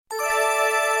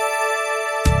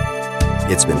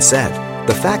It's been said,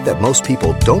 the fact that most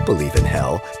people don't believe in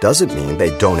hell doesn't mean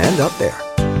they don't end up there.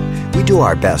 We do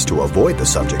our best to avoid the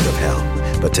subject of hell,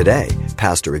 but today,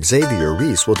 Pastor Xavier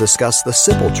Reese will discuss the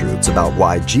simple truths about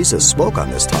why Jesus spoke on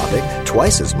this topic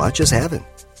twice as much as heaven.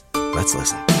 Let's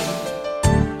listen.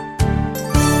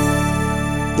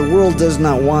 The world does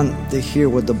not want to hear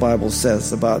what the Bible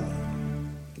says about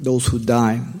those who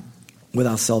die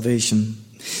without salvation.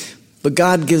 But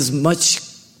God gives much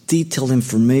detailed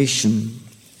information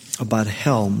about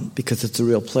hell because it's a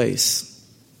real place.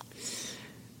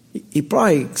 He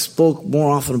probably spoke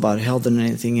more often about hell than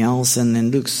anything else, and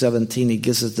in Luke 17 he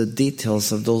gives us the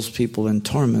details of those people in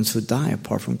torments who die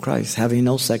apart from Christ, having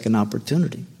no second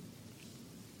opportunity.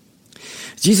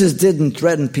 Jesus didn't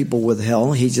threaten people with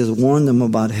hell. He just warned them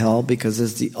about hell because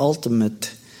it's the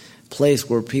ultimate place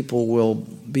where people will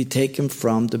be taken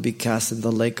from to be cast in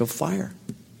the lake of fire,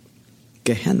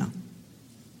 Gehenna.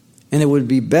 And it would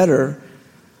be better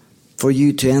for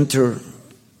you to enter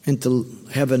into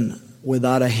heaven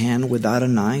without a hand, without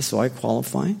an eye, so I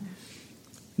qualify,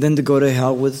 than to go to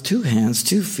hell with 2 hands,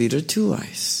 2 feet, or 2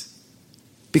 eyes.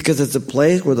 Because it's a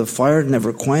place where the fire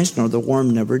never quenched nor the worm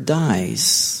never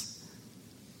dies.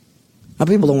 Now,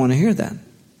 people don't want to hear that.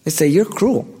 They say, you're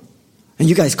cruel. And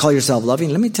you guys call yourself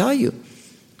loving. Let me tell you,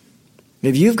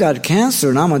 if you've got cancer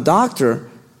and I'm a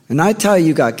doctor, and I tell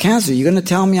you got cancer, you're going to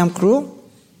tell me I'm cruel?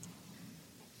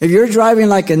 If you're driving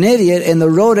like an idiot and the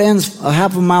road ends a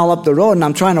half a mile up the road and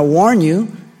I'm trying to warn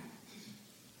you,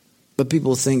 but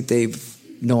people think they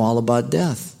know all about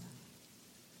death,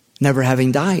 never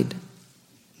having died,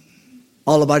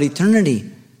 all about eternity,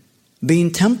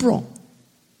 being temporal,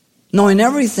 knowing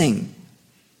everything,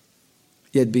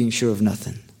 yet being sure of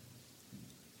nothing.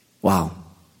 Wow.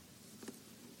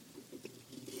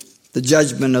 The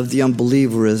judgment of the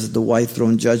unbeliever is the white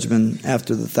throne judgment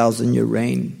after the 1,000-year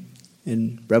reign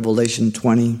in Revelation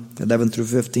 20, 11 through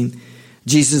 15.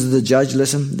 Jesus is the judge.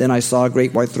 Listen, then I saw a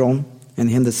great white throne and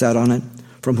him that sat on it,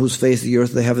 from whose face the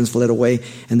earth, the heavens fled away,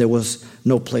 and there was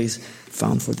no place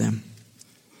found for them.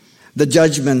 The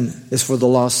judgment is for the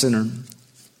lost sinner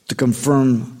to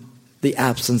confirm the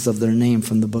absence of their name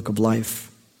from the book of life,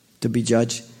 to be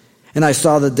judged. And I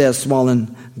saw the dead, small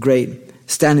and great,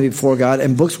 standing before God,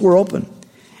 and books were open.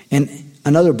 And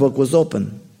another book was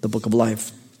open, the book of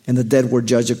life. And the dead were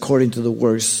judged according to the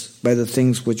works by the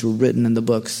things which were written in the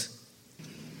books.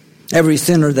 Every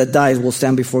sinner that dies will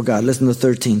stand before God. Listen to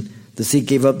 13. The sea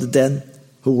gave up the dead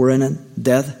who were in it.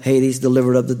 Death, Hades,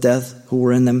 delivered up the death who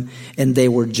were in them. And they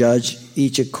were judged,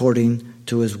 each according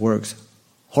to his works.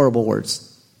 Horrible words.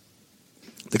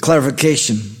 The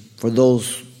clarification for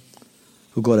those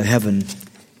who go to heaven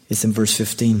is in verse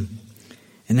 15.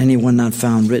 And anyone not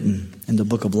found written in the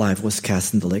book of life was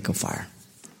cast in the lake of fire.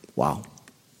 Wow.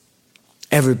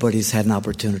 Everybody's had an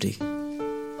opportunity.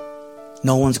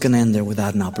 No one's going to end there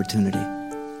without an opportunity.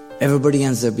 Everybody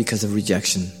ends there because of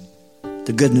rejection.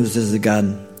 The good news is that God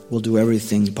will do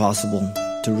everything possible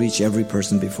to reach every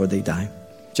person before they die.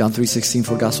 John 3:16,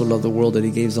 for God so loved the world that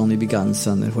he gave his only begotten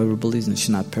Son, that whoever believes in him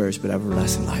should not perish but have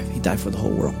everlasting life. He died for the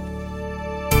whole world.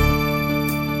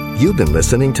 You've been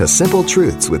listening to Simple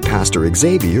Truths with Pastor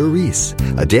Xavier Reese,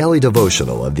 a daily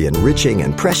devotional of the enriching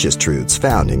and precious truths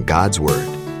found in God's Word.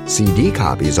 CD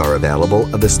copies are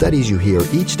available of the studies you hear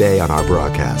each day on our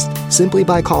broadcast simply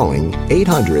by calling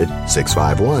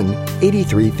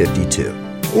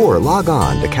 800-651-8352 or log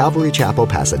on to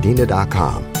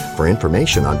CalvaryChapelPasadena.com for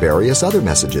information on various other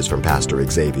messages from Pastor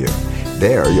Xavier.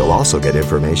 There you'll also get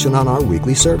information on our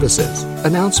weekly services,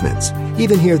 announcements,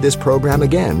 even hear this program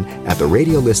again at the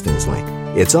radio listings link.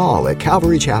 It's all at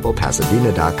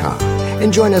CalvaryChapelPasadena.com.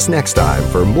 And join us next time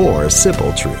for more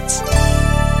Simple Truths.